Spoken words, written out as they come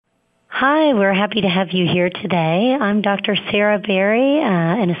Hi, we're happy to have you here today. I'm Dr. Sarah Berry,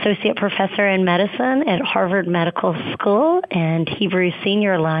 an associate professor in medicine at Harvard Medical School and Hebrew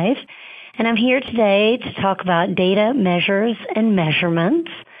Senior Life. And I'm here today to talk about data measures and measurements.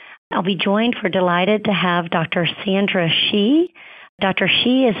 I'll be joined, we're delighted to have Dr. Sandra Shi. Dr.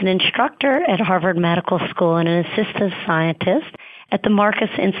 Shi is an instructor at Harvard Medical School and an assistant scientist at the Marcus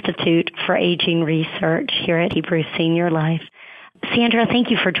Institute for Aging Research here at Hebrew Senior Life. Sandra,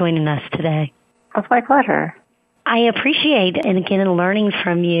 thank you for joining us today. It's my pleasure. I appreciate, and again, learning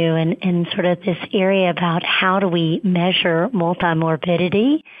from you and sort of this area about how do we measure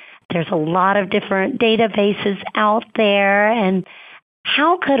multimorbidity. There's a lot of different databases out there, and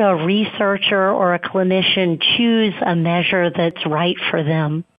how could a researcher or a clinician choose a measure that's right for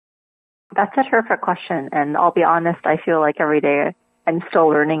them? That's a terrific question, and I'll be honest, I feel like every day I'm still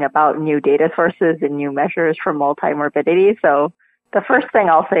learning about new data sources and new measures for multimorbidity. So the first thing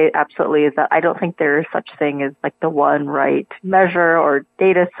I'll say absolutely is that I don't think there is such thing as like the one right measure or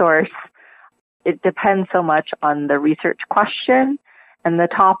data source. It depends so much on the research question and the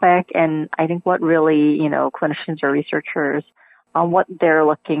topic, and I think what really, clinicians or researchers, what they're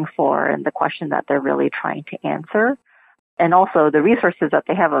looking for and the question that they're really trying to answer, and also the resources that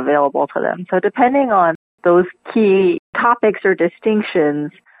they have available to them. So depending on those key topics or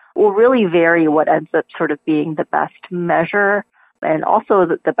distinctions will really vary what ends up sort of being the best measure and also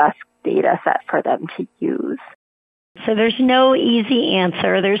the best data set for them to use. So there's no easy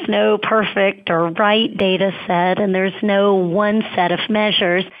answer. There's no perfect or right data set, and there's no one set of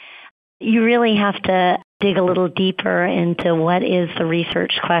measures. You really have to dig a little deeper into what is the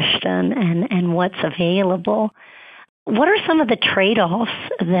research question and what's available. What are some of the trade-offs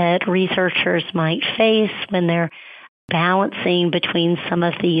that researchers might face when they're balancing between some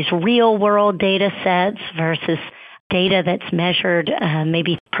of these real-world data sets versus data that's measured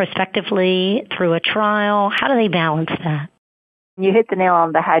maybe prospectively through a trial? How do they balance that? You hit the nail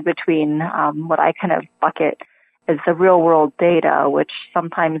on the head between what I kind of bucket as the real-world data, which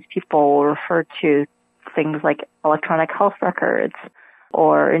sometimes people refer to things like electronic health records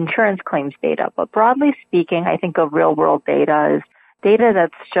or insurance claims data. But broadly speaking, I think of real-world data as data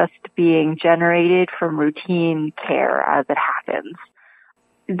that's just being generated from routine care as it happens.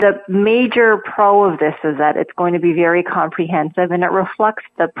 The major pro of this is that it's going to be very comprehensive and it reflects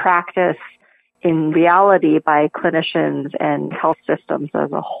the practice in reality by clinicians and health systems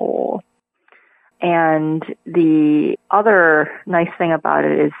as a whole. And the other nice thing about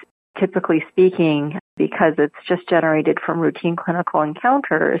it is, typically speaking, because it's just generated from routine clinical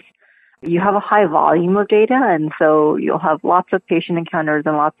encounters, you have a high volume of data, and so you'll have lots of patient encounters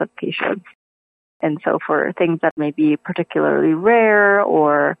and lots of patients. And so for things that may be particularly rare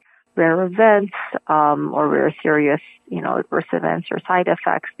or rare events or rare serious, adverse events or side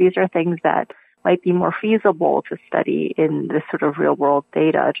effects, these are things that might be more feasible to study in this sort of real-world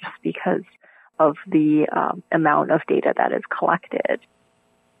data just because of the amount of data that is collected.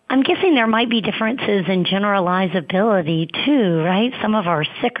 I'm guessing there might be differences in generalizability too, right? Some of our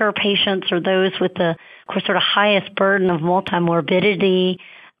sicker patients or those with the sort of highest burden of multimorbidity,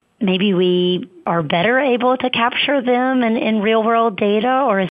 maybe we are better able to capture them in real-world data,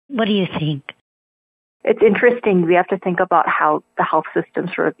 or what do you think? It's interesting. We have to think about how the health system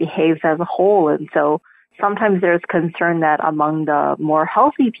sort of behaves as a whole. And so sometimes there's concern that among the more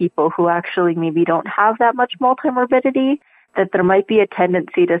healthy people who actually maybe don't have that much multimorbidity, that there might be a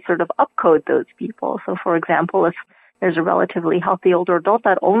tendency to sort of upcode those people. So for example, if there's a relatively healthy older adult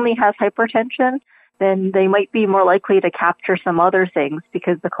that only has hypertension, then they might be more likely to capture some other things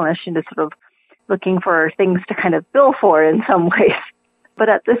because the clinician is sort of looking for things to kind of bill for in some ways. But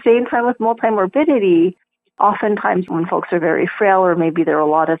at the same time with multimorbidity, oftentimes when folks are very frail or maybe there are a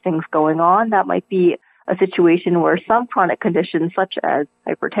lot of things going on, that might be a situation where some chronic conditions such as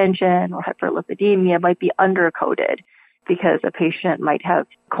hypertension or hyperlipidemia might be undercoded because a patient might have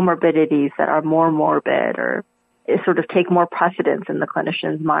comorbidities that are more morbid or sort of take more precedence in the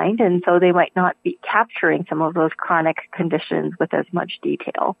clinician's mind, and so they might not be capturing some of those chronic conditions with as much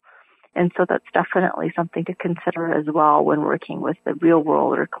detail. And so that's definitely something to consider as well when working with the real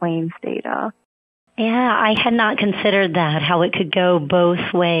world or claims data. Yeah, I had not considered that, how it could go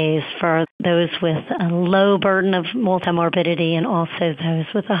both ways for those with a low burden of multimorbidity and also those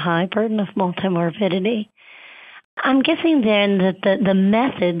with a high burden of multimorbidity. I'm guessing then that the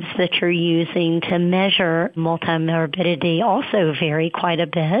methods that you're using to measure multimorbidity also vary quite a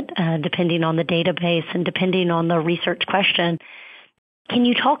bit, depending on the database and depending on the research question. Can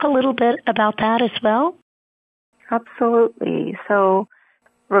you talk a little bit about that as well? Absolutely. So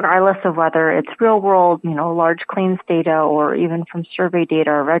regardless of whether it's real world, large claims data or even from survey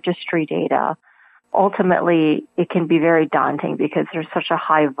data or registry data, ultimately it can be very daunting because there's such a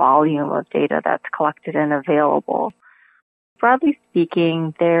high volume of data that's collected and available. Broadly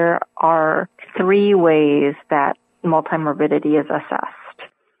speaking, there are 3 ways that multimorbidity is assessed.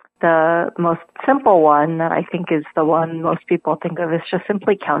 The most simple one that I think is the one most people think of is just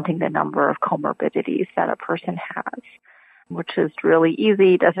simply counting the number of comorbidities that a person has, which is really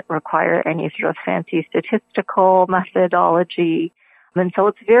easy, doesn't require any sort of fancy statistical methodology. And so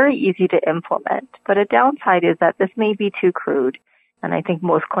it's very easy to implement. But a downside is that this may be too crude. And I think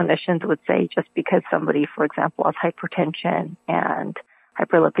most clinicians would say just because somebody, for example, has hypertension and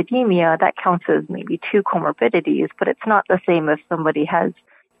hyperlipidemia, that counts as maybe 2 comorbidities, but it's not the same if somebody has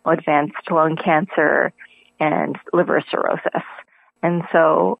advanced lung cancer and liver cirrhosis. And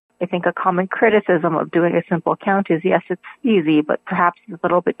so I think a common criticism of doing a simple count is, yes, it's easy, but perhaps it's a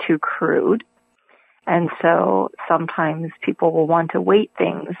little bit too crude. And so sometimes people will want to weight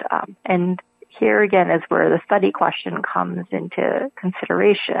things. And here again is where the study question comes into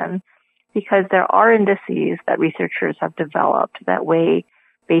consideration, because there are indices that researchers have developed that weigh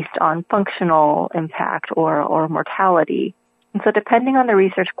based on functional impact or mortality. And so depending on the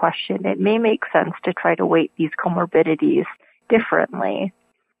research question, it may make sense to try to weight these comorbidities differently.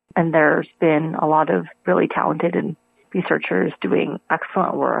 And there's been a lot of really talented researchers doing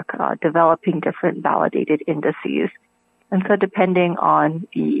excellent work, developing different validated indices. And so depending on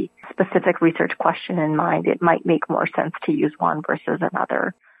the specific research question in mind, it might make more sense to use one versus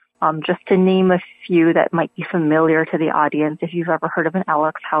another. Just to name a few that might be familiar to the audience, if you've ever heard of an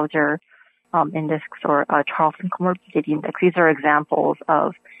Alex-Hauser index or a Charlson Comorbidity Index, these are examples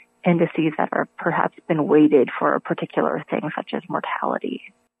of indices that are perhaps been weighted for a particular thing, such as mortality.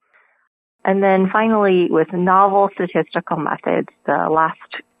 And then finally, with novel statistical methods, the last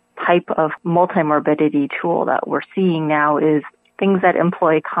type of multimorbidity tool that we're seeing now is things that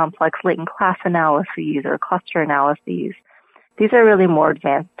employ complex latent class analyses or cluster analyses. These are really more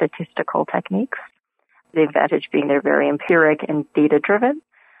advanced statistical techniques. The advantage being they're very empiric and data-driven,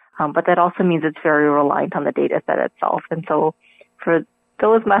 but that also means it's very reliant on the data set itself. And so for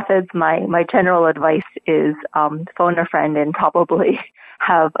those methods, my general advice is phone a friend and probably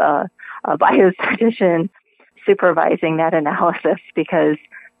have a biostatistician supervising that analysis, because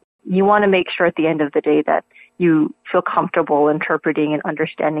you want to make sure at the end of the day that you feel comfortable interpreting and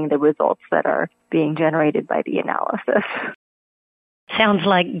understanding the results that are being generated by the analysis. Sounds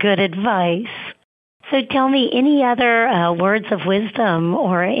like good advice. So tell me, any other words of wisdom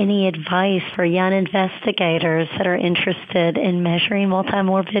or any advice for young investigators that are interested in measuring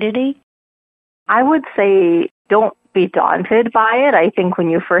multimorbidity? I would say don't be daunted by it. I think when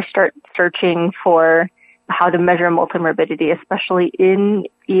you first start searching for how to measure multimorbidity, especially in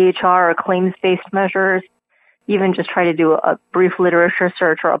EHR or claims-based measures, even just try to do a brief literature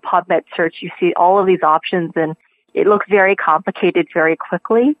search or a PubMed search, you see all of these options and it looks very complicated very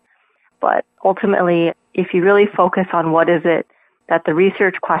quickly. But ultimately, if you really focus on what is it that the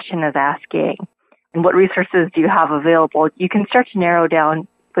research question is asking and what resources do you have available, you can start to narrow down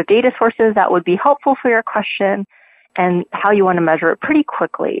the data sources that would be helpful for your question and how you want to measure it pretty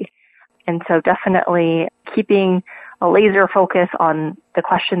quickly. And so definitely keeping a laser focus on the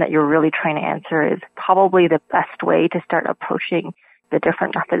question that you're really trying to answer is probably the best way to start approaching the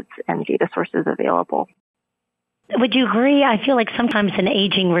different methods and data sources available. Would you agree? I feel like sometimes in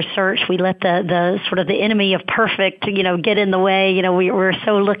aging research, we let the sort of the enemy of perfect, get in the way. We're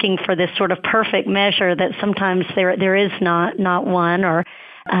so looking for this sort of perfect measure that sometimes there is not one or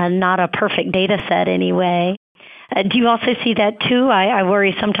not a perfect data set anyway. Do you also see that too? I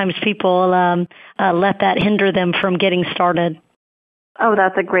worry sometimes people let that hinder them from getting started. Oh,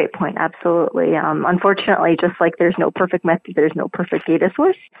 that's a great point. Absolutely. Unfortunately, just like there's no perfect method, there's no perfect data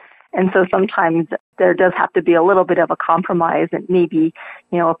source. And so sometimes there does have to be a little bit of a compromise, and maybe,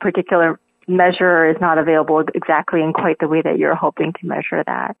 a particular measure is not available exactly in quite the way that you're hoping to measure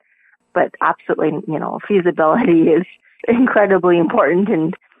that. But absolutely, feasibility is incredibly important,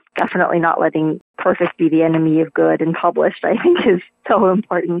 and definitely not letting perfect be the enemy of good and published, I think, is so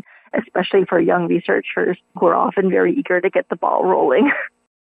important, especially for young researchers who are often very eager to get the ball rolling.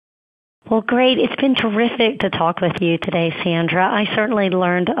 Well, great. It's been terrific to talk with you today, Sandra. I certainly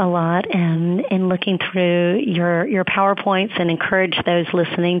learned a lot in looking through your PowerPoints and encourage those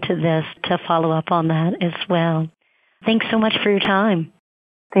listening to this to follow up on that as well. Thanks so much for your time.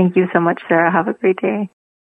 Thank you so much, Sarah. Have a great day.